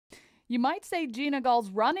You might say Geena Gall's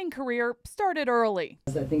running career started early.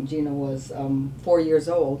 I think Geena was 4 years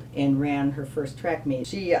old and ran her first track meet.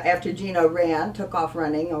 She, after Geena ran, took off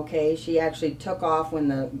running, okay, she actually took off when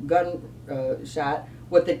the gun shot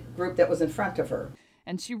with the group that was in front of her.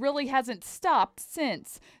 And she really hasn't stopped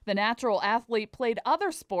since. The natural athlete played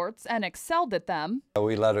other sports and excelled at them.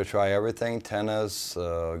 We let her try everything, tennis,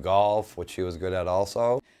 golf, which she was good at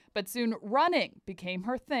also. But soon running became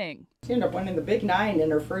her thing. She ended up winning the Big 9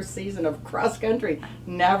 in her first season of cross country.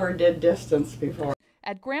 Never did distance before.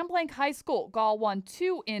 At Grand Blanc High School, Gall won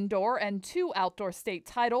 2 indoor and 2 outdoor state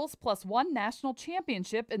titles, plus 1 national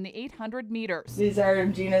championship in the 800 meters. These are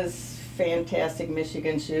Geena's fantastic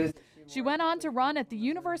Michigan shoes. She went on to run at the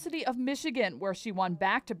University of Michigan, where she won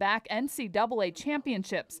back-to-back NCAA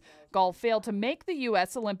championships. Gall failed to make the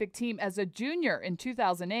U.S. Olympic team as a junior in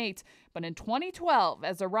 2008, but in 2012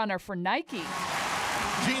 as a runner for Nike.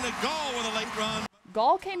 Geena Gall with a late run.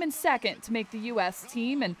 Gall came in second to make the U.S.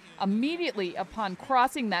 team, and immediately upon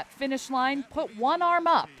crossing that finish line, put one arm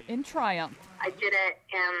up in triumph. I did it,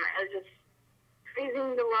 and I was just freezing to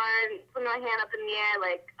run, putting my hand up in the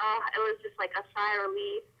air, like, it was just like a sigh of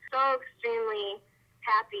relief. So extremely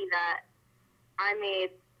happy that I made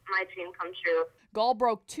my dream come true. Gall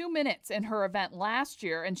broke 2 minutes in her event last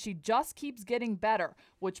year, and she just keeps getting better,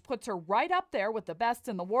 which puts her right up there with the best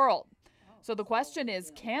in the world. So the question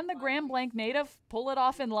is, can the Grand Blanc native pull it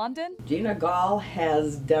off in London? Geena Gall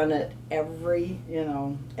has done it every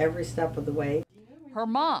step of the way. Her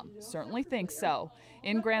mom certainly thinks so.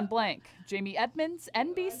 In Grand Blanc, Jamie Edmonds,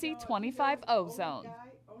 NBC 25 Ozone.